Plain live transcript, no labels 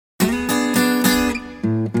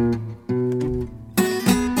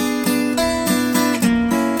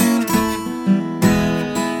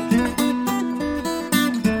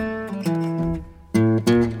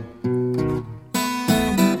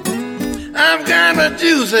I'm kind of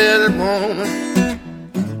juice-headed woman,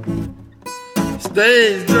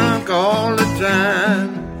 stays drunk all the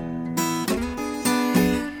time.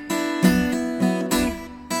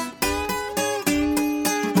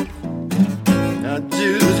 A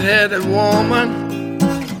juice-headed woman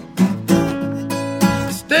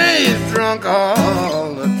stays drunk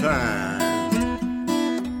all the time.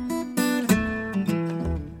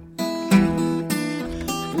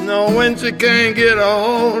 You know, when she can't get a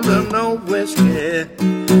hold of no whiskey,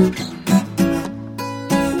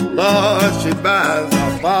 Lord, she buys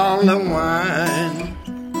a bottle of wine.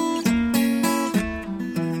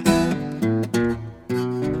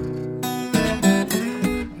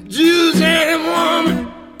 Juice-headed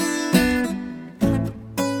woman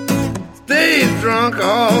stays drunk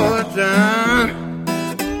all the time.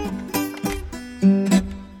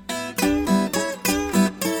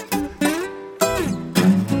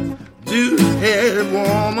 Juice-headed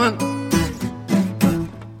woman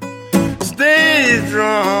stays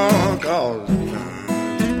drunk all the time.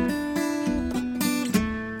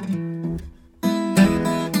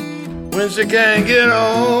 When she can't get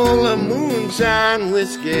all the moonshine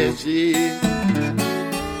whiskey, she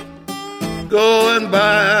go and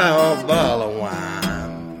buy a bottle of wine.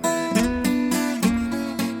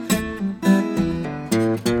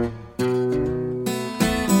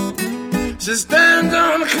 She stands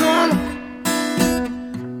on the corner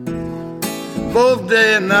both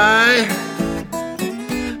day and night,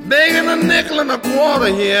 begging a nickel and a quarter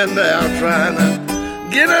here and there, trying to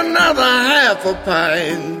get another half a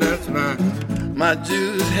pint. That's my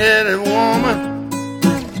juice-headed woman.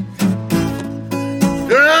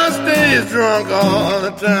 Girl stays drunk all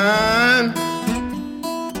the time.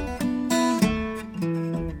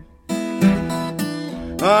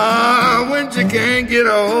 When she can't get a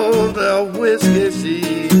hold of whiskey, she,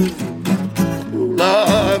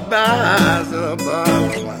 Lord, buys a bottle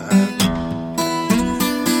of wine.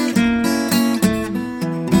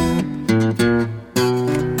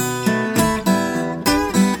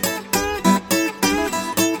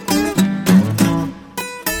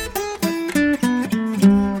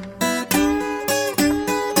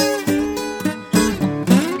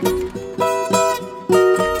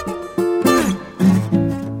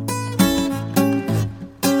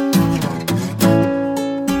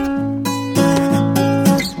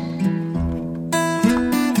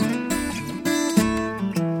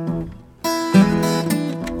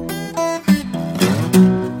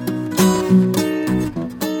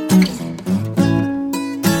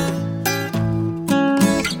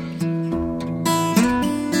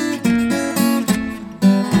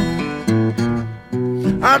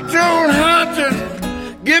 I told her to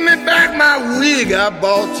give me back my wig I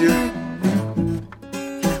bought you.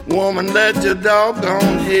 Woman, let your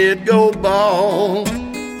doggone head go bald.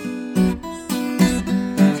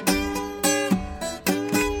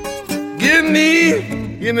 Give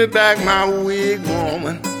me back my wig,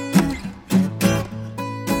 woman.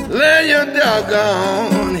 Let your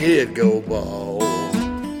doggone head go bald.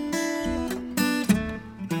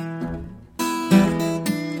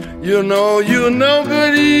 You know you're no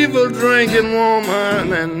good evil drinking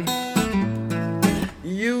woman, and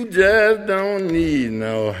you just don't need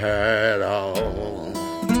no hair at all.